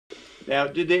Now,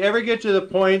 did they ever get to the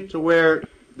point to where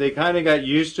they kind of got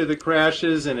used to the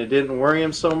crashes and it didn't worry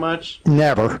them so much?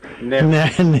 Never. Never.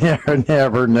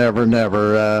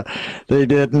 They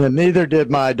didn't, and neither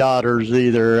did my daughters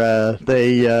either.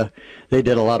 They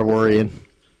did a lot of worrying.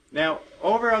 Now,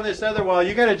 over on this other wall,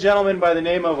 you got a gentleman by the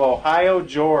name of Ohio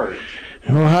George.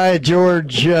 Ohio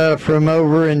George from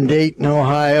over in Dayton,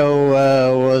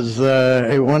 Ohio, was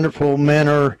a wonderful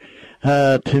mentor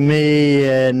to me,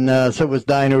 and so was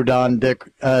Dino Don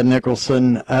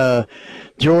Nicholson.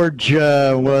 George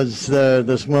was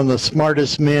one of the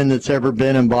smartest men that's ever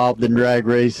been involved in drag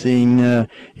racing.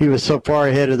 He was so far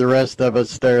ahead of the rest of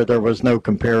us there was no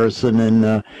comparison,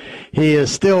 and he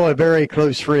is still a very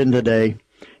close friend today.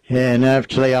 And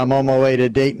actually, I'm on my way to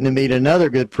Dayton to meet another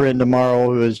good friend tomorrow,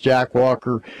 who is Jack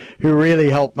Walker, who really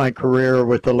helped my career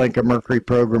with the Lincoln Mercury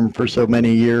program for so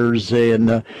many years.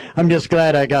 And I'm just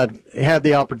glad I have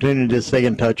the opportunity to stay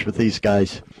in touch with these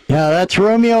guys. Yeah, that's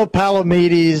Romeo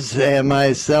Palomides and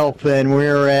myself, and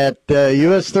we're at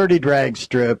US 30 Drag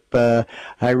Strip. I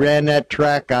ran that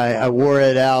track. I wore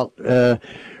it out.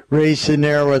 Racing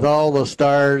there with all the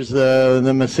stars, the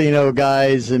Messino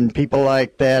guys and people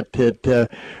like that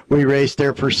we raced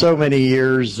there for so many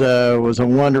years. It was a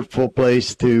wonderful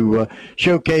place to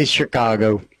showcase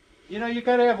Chicago. You know, you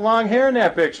got to have long hair in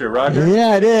that picture, Roger.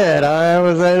 Yeah, I did.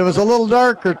 It was a little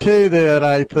darker, too, then,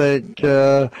 I think.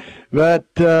 But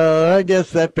I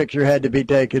guess that picture had to be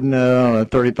taken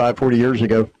 35, 40 years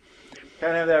ago.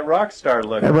 Kind of have that rock star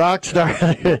look. A rock star.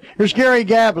 There's Gary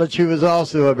Gablich, who was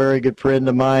also a very good friend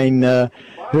of mine.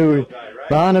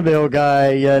 Bonneville guy,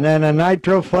 and then a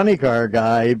Nitro Funny Car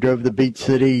guy. He drove the Beach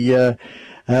City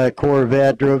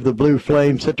Corvette, drove the Blue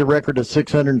Flame, set the record of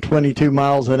 622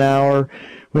 miles an hour.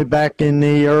 Went back in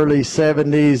the early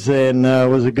 70s and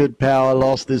was a good pal.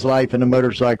 Lost his life in a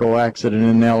motorcycle accident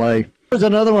in L.A. There's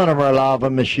another one of our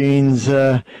lava machines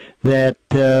that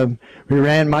we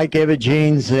ran. Mike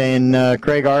Evagines and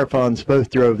Craig Arfons both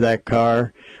drove that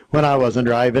car when I wasn't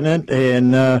driving it,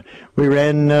 and we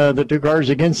ran the two cars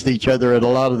against each other at a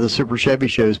lot of the Super Chevy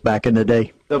shows back in the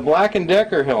day. The Black &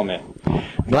 Decker helmet.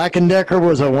 Black & Decker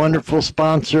was a wonderful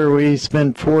sponsor. We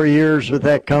spent 4 years with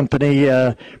that company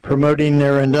promoting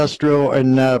their industrial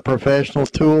and professional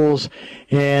tools,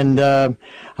 and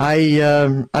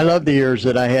I love the years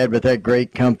that I had with that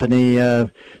great company.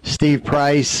 Steve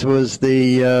Price was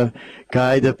the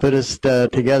guy that put us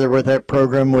together with that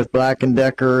program with Black &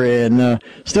 Decker, and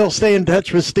still stay in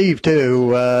touch with Steve,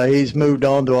 too. He's moved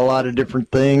on to a lot of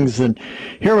different things, and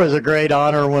here was a great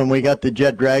honor when we got the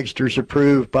Jet Dragsters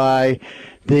approved by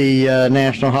the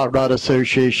National Hot Rod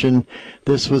Association.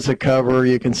 This was a cover.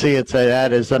 You can see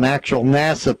that is an actual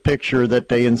NASA picture that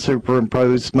they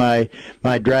superimposed my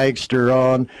dragster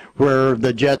on, where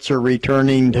the Jets are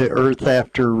returning to Earth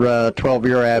after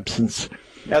 12-year absence.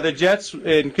 Now, the Jets,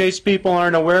 in case people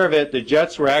aren't aware of it, the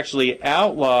Jets were actually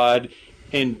outlawed,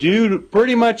 and due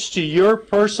pretty much to your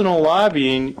personal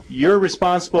lobbying, you're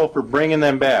responsible for bringing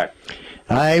them back.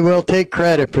 I will take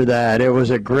credit for that. It was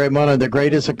one of the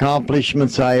greatest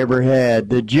accomplishments I ever had.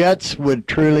 The Jets would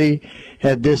truly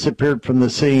have disappeared from the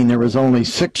scene. There was only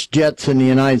 6 Jets in the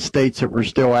United States that were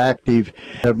still active.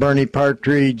 Bernie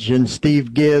Partridge and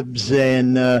Steve Gibbs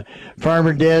and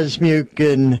Farmer Desmuke,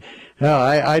 and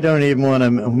I don't even want to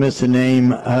miss the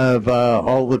name of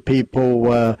all the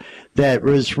people that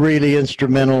was really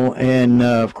instrumental. And,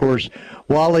 of course,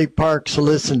 Wally Parks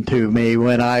listened to me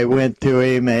when I went to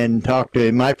him and talked to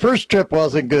him. My first trip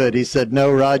wasn't good. He said,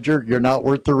 "No, Roger, you're not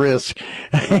worth the risk."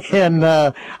 And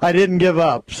I didn't give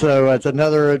up. So it's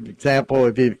another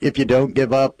example. If you don't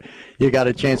give up, you got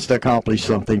a chance to accomplish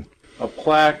something. A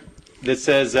plaque that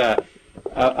says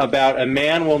about a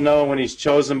man will know when he's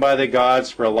chosen by the gods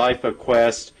for a life of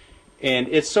quest. And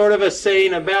it's sort of a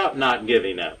saying about not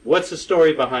giving up. What's the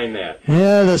story behind that?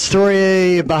 Yeah, the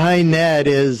story behind that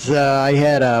is I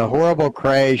had a horrible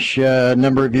crash a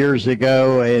number of years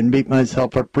ago and beat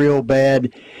myself up real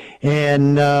bad.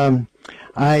 And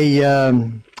I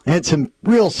had some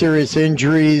real serious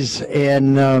injuries,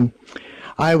 and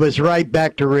I was right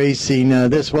back to racing.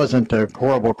 This wasn't a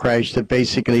horrible crash that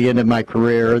basically ended my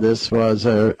career. This was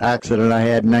an accident I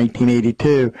had in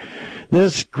 1982.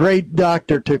 This great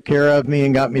doctor took care of me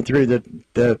and got me through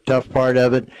the tough part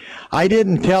of it. I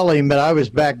didn't tell him, but I was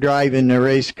back driving a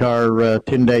race car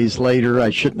 10 days later. I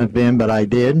shouldn't have been, but I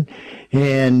did.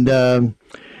 And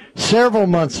several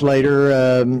months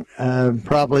later,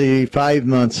 probably 5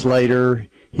 months later,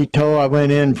 I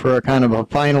went in for a kind of a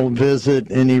final visit,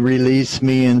 and he released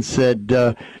me and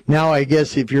said, now I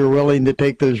guess if you're willing to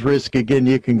take those risks again,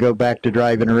 you can go back to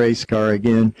driving a race car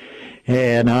again.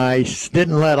 And I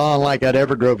didn't let on like I'd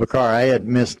ever drove a car. I had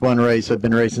missed one race. I've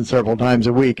been racing several times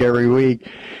a week, every week.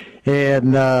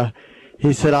 And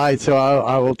he said, I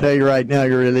will tell you right now,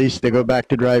 you're released to go back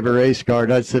to drive a race car.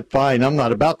 And I said, fine. I'm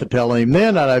not about to tell him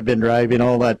then that I've been driving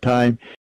all that time.